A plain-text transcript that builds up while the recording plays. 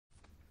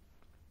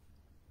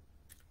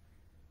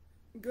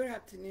Good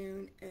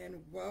afternoon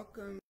and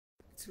welcome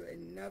to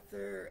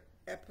another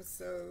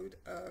episode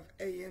of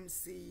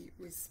AMC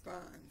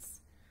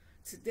Responds.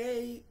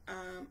 Today,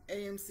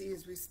 AMC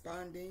is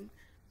responding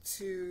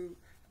to,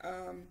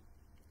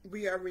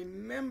 we are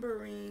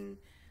remembering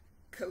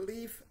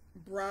Kalief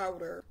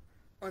Browder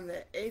on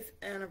the 8th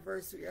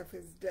anniversary of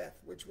his death,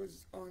 which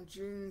was on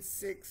June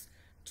 6,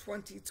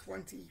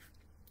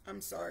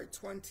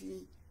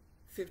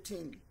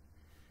 2015.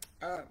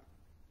 Uh,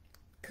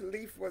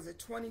 Kalief was a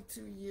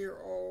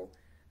 22-year-old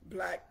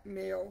black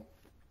male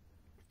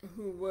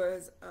who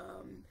was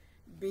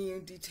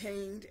being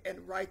detained at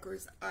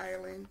Rikers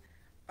Island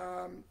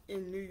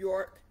in New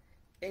York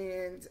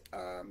and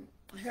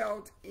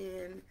held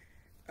in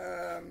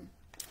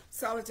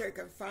solitary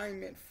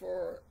confinement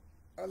for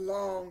a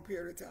long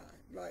period of time,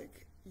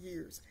 like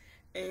years.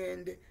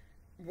 And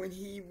when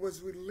he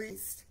was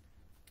released,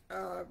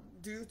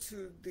 due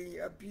to the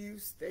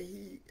abuse that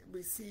he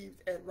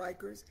received at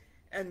Rikers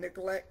and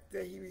neglect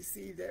that he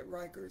received at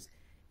Rikers,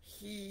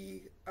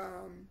 he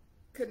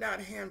could not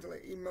handle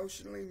it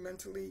emotionally,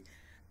 mentally,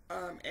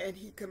 and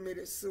he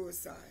committed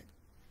suicide.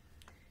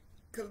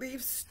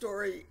 Kalief's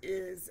story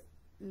is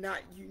not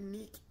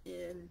unique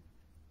in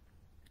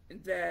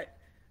that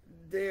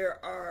there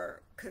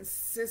are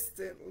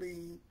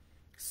consistently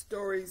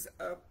stories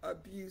of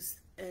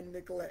abuse and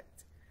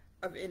neglect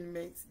of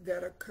inmates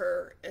that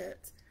occur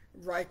at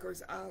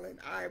Rikers Island.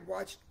 I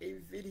watched a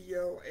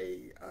video,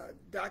 a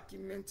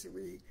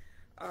documentary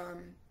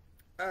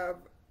of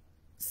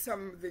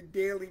some of the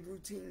daily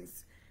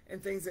routines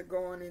and things that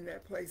go on in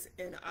that place,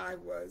 and I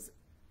was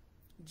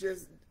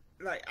just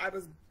like, I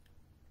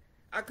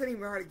couldn't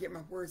even hardly get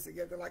my words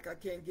together, like I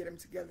can't get them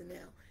together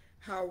now.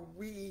 How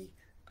we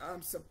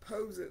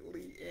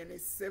supposedly in a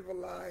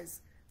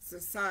civilized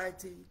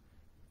society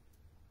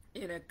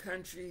in a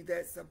country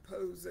that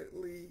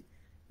supposedly,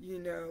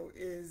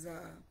 is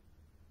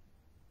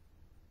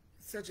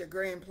such a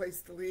grand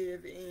place to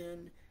live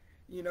in,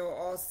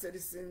 all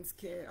citizens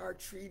are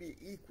treated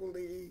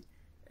equally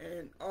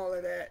and all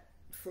of that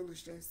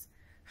foolishness.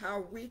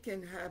 How we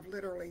can have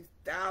literally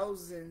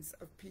thousands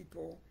of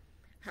people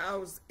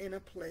housed in a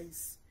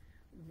place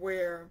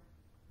where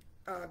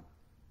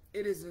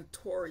it is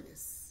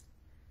notorious.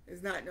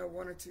 It's not no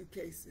one or two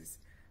cases.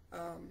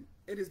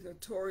 It is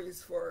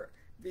notorious for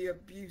the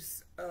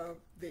abuse of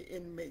the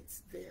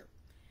inmates there,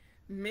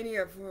 many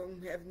of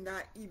whom have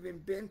not even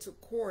been to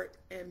court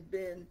and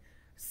been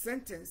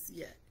sentenced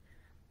yet.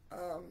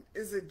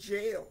 Is a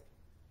jail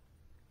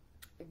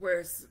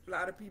where a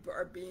lot of people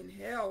are being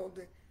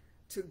held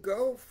to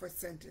go for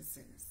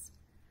sentences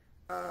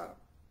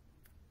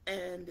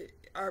and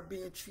are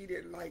being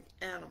treated like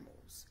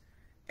animals,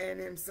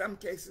 and in some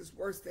cases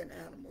worse than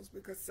animals,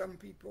 because some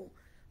people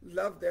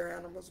love their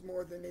animals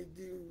more than they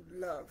do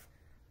love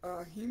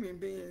human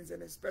beings,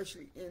 and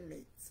especially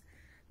inmates.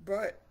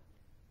 But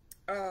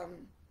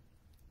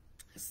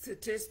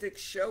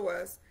statistics show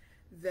us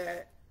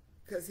that,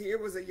 because here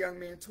was a young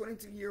man,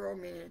 22-year-old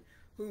man,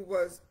 who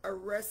was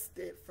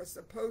arrested for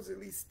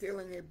supposedly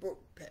stealing a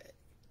book bag.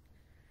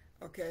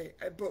 Okay,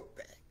 a book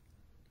bag.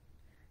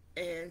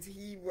 And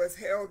he was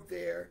held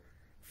there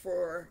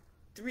for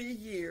 3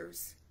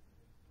 years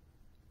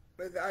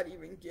without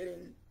even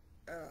getting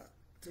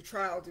to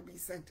trial to be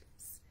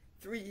sentenced.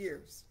 3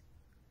 years.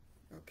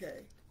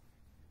 Okay.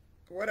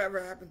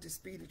 Whatever happened to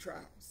speedy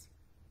trials?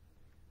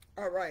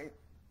 All right.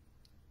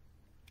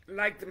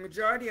 Like the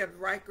majority of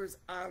Rikers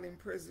Island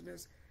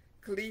prisoners,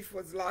 Kalief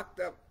was locked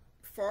up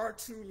far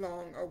too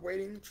long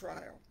awaiting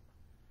trial.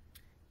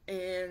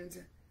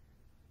 And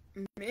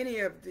many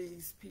of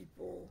these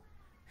people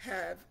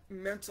have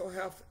mental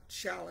health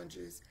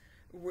challenges,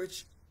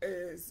 which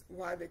is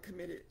why they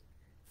committed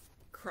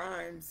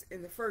crimes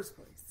in the first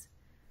place.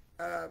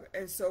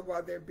 And so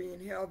while they're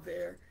being held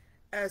there,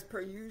 as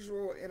per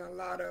usual in a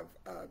lot of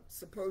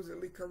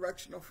supposedly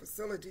correctional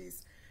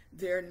facilities,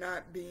 they're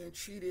not being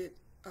treated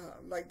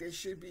like they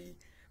should be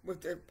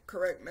with the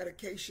correct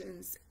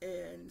medications,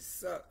 and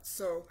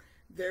so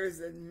there is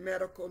a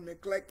medical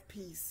neglect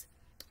piece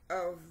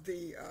of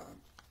the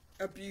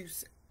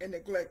abuse and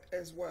neglect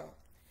as well.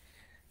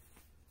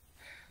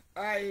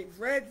 I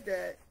read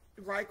that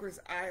Rikers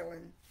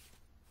Island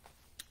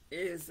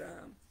is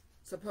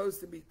supposed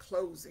to be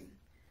closing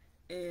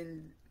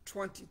in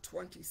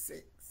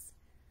 2026,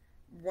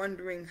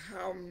 wondering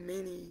how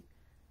many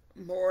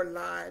more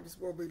lives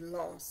will be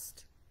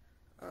lost,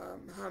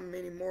 how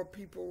many more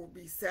people will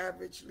be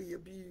savagely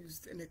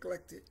abused and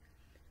neglected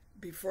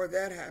before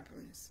that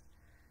happens.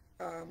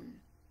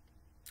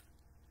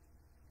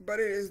 But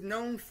it is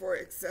known for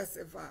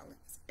excessive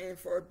violence and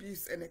for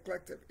abuse and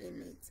neglect of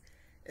inmates.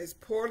 It's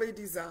poorly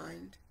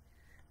designed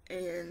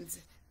and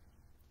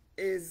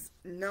is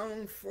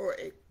known for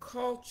a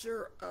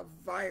culture of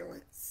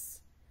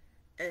violence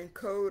and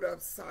code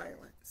of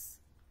silence.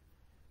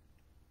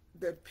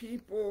 The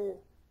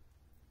people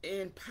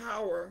in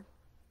power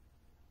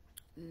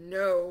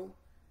know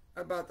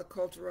about the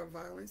culture of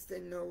violence. They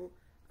know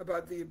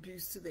about the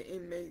abuse to the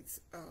inmates,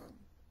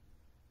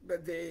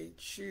 but they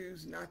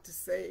choose not to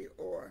say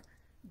or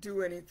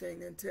do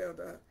anything until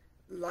the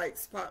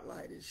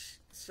spotlight is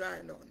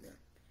shined on them.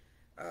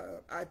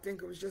 I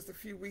think it was just a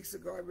few weeks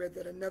ago I read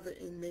that another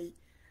inmate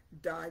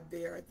died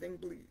there, I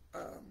think,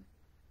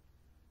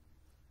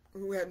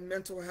 who had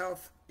mental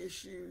health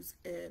issues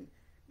and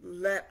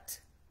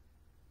leapt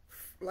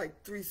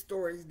like 3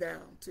 stories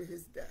down to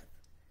his death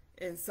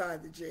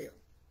inside the jail.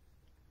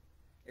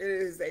 It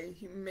is a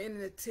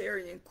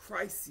humanitarian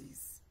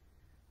crisis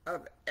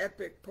of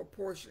epic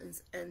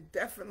proportions and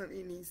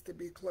definitely needs to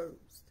be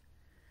closed.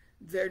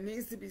 There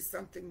needs to be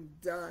something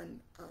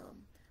done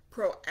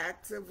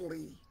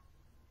proactively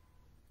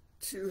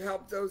to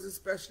help those,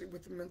 especially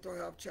with the mental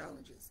health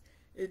challenges.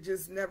 It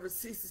just never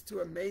ceases to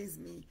amaze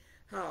me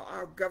how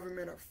our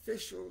government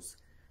officials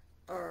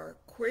are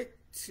quick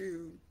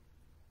to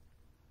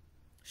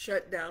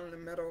shut down the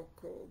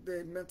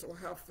mental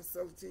health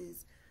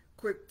facilities,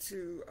 quick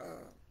to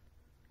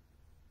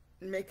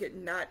make it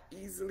not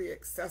easily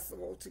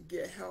accessible to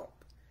get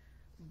help,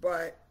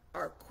 but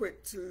are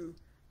quick to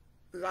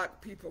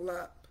lock people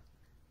up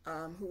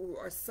who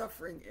are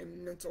suffering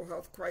in mental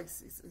health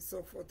crises and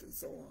so forth and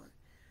so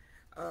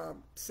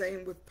on.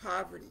 Same with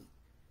poverty.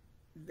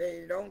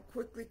 They don't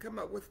quickly come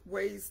up with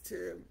ways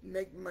to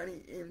make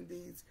money in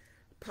these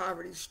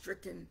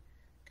poverty-stricken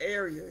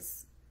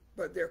areas,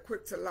 but they're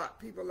quick to lock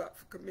people up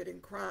for committing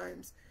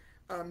crimes,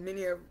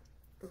 many of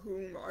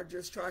whom are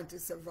just trying to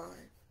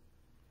survive.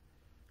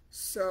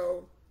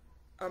 So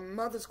a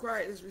Mother's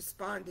Cry is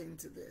responding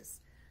to this.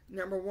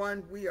 Number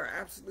one, we are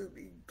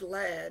absolutely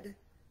glad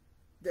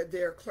that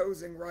they're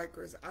closing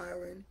Rikers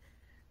Island.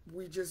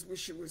 We just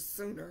wish it was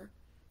sooner.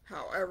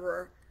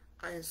 However,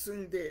 I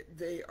assume that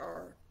they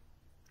are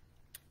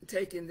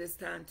taking this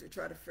time to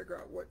try to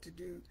figure out what to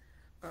do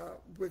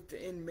with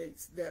the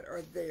inmates that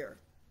are there,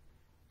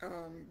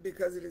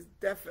 because it is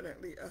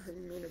definitely a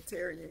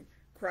humanitarian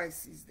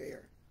crisis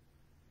there.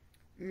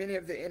 Many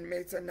of the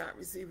inmates are not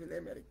receiving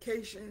their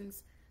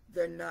medications.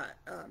 They're not,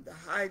 the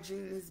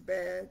hygiene is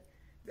bad.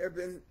 There have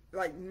been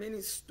like many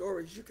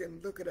stories. You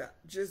can look it up.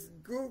 Just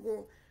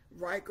Google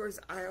Rikers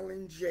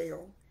Island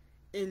Jail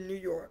in New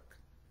York,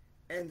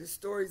 and the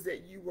stories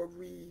that you will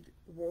read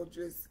will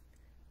just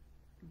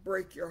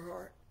break your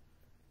heart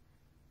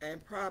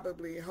and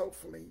probably,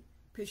 hopefully,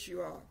 piss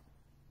you off,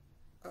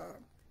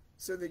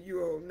 so that you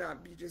will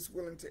not be just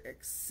willing to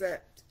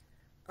accept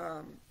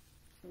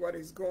what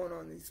is going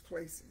on in these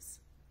places.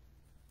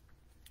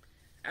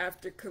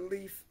 After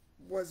Kalief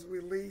was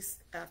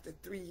released after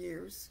 3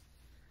 years,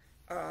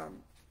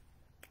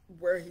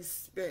 where he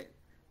spent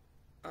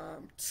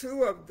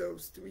 2 of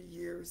those 3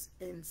 years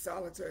in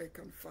solitary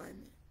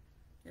confinement.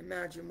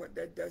 Imagine what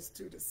that does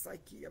to the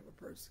psyche of a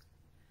person.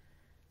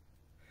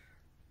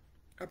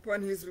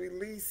 Upon his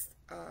release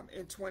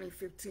in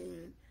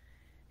 2015,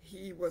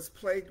 he was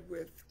plagued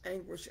with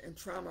anguish and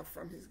trauma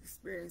from his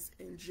experience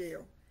in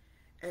jail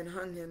and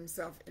hung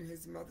himself in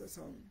his mother's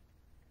home.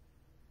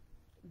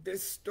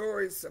 This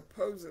story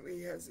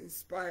supposedly has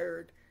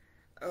inspired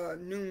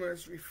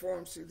numerous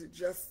reforms to the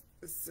justice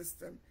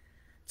system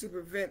to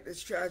prevent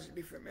this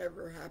tragedy from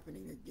ever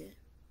happening again.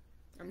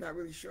 I'm not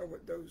really sure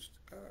what those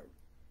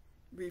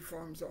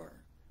reforms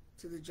are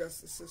to the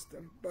justice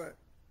system, but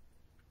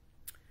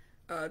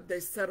they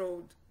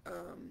settled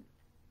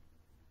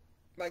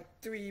like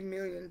 $3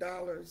 million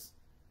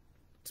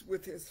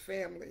with his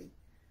family,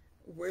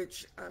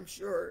 which I'm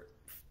sure,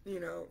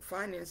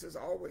 finances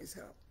always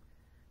help,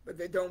 but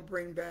they don't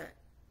bring back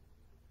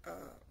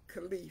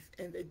Kalief,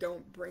 and they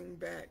don't bring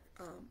back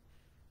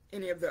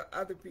any of the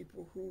other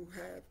people who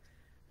have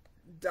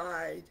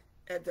died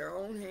at their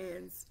own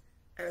hands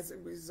as a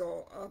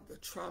result of the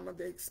trauma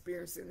they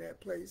experienced in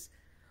that place,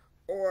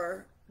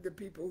 or the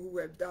people who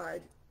have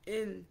died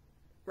in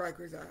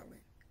Rikers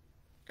Island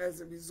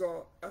as a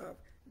result of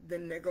the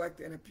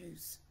neglect and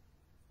abuse.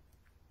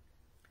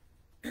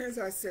 As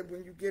I said,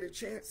 when you get a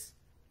chance,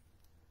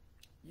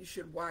 you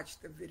should watch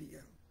the video.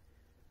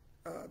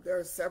 There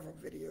are several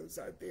videos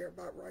out there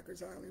about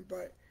Rikers Island,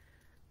 but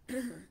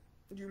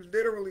you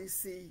literally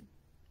see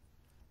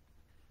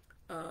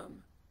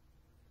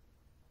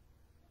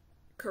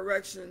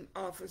correction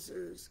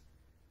officers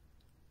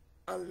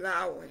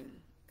allowing,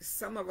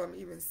 some of them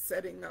even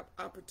setting up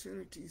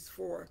opportunities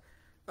for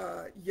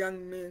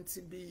young men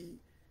to be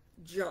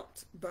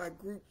jumped by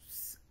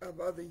groups of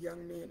other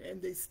young men,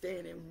 and they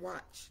stand and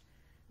watch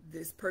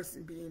this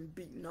person being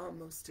beaten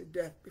almost to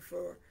death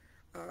before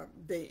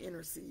they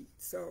intercede.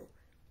 So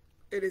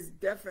it is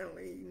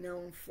definitely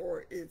known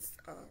for its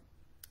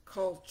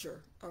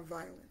culture of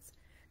violence,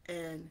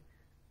 and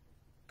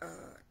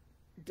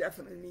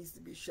definitely needs to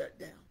be shut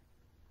down.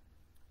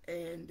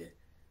 And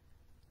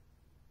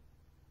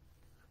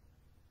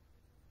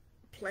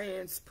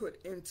plans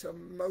put into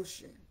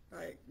motion,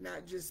 like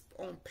not just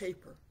on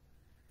paper,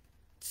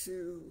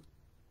 to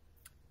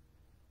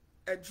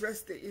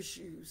address the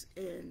issues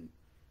in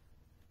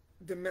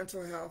the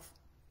mental health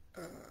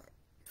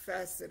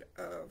facet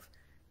of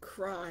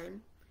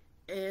crime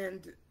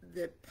and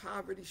the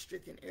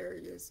poverty-stricken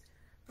areas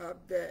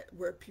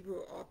where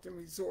people often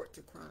resort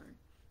to crime.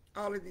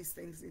 All of these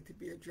things need to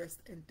be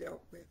addressed and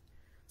dealt with.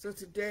 So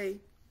today,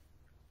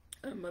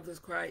 Mother's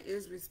Cry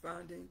is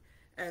responding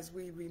as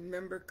we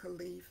remember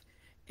Kalief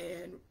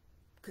and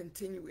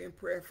continue in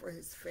prayer for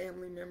his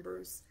family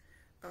members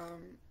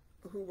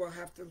who will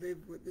have to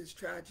live with this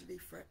tragedy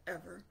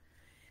forever,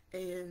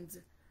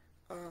 and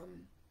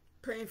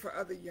praying for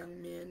other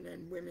young men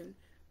and women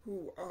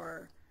who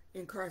are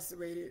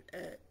incarcerated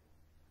at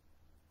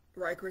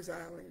Rikers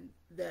Island,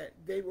 that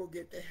they will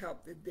get the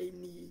help that they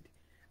need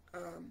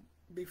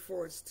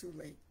before it's too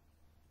late.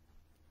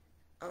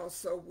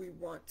 Also, we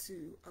want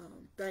to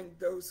thank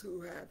those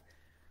who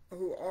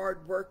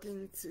are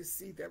working to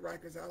see that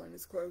Rikers Island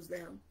is closed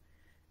down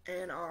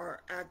and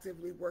are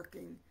actively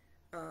working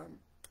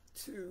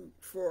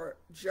for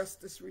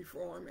justice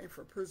reform and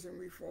for prison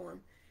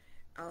reform.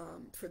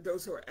 For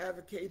those who are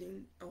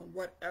advocating on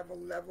whatever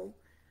level,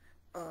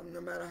 no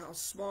matter how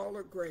small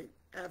or great,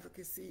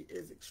 advocacy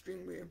is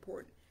extremely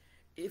important.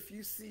 If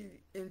you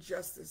see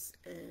injustice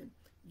and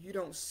you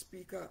don't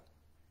speak up,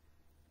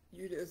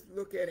 you just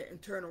look at it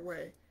and turn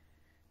away,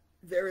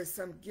 there is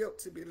some guilt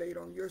to be laid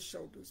on your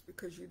shoulders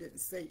because you didn't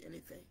say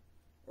anything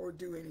or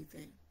do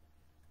anything.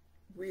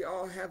 We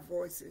all have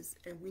voices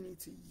and we need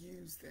to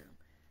use them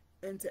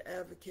and to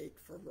advocate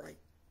for right.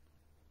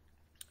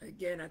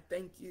 Again, I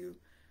thank you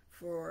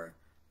for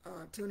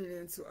tuning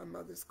in to A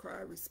Mother's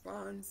Cry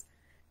Responds,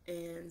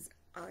 and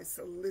I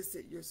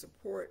solicit your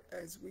support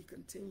as we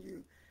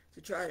continue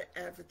to try to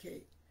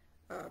advocate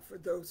for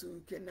those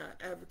who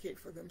cannot advocate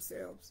for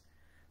themselves,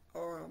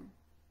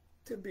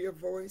 to be a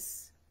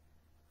voice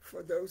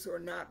for those who are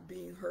not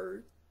being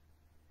heard.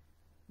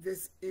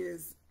 This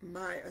is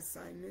my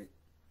assignment,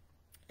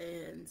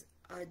 and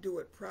I do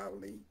it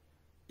proudly,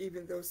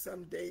 even though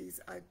some days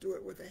I do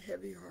it with a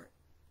heavy heart.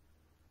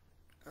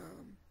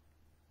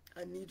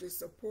 I need your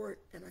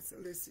support, and I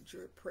solicit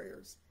your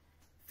prayers.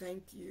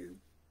 Thank you.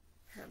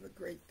 Have a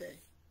great day.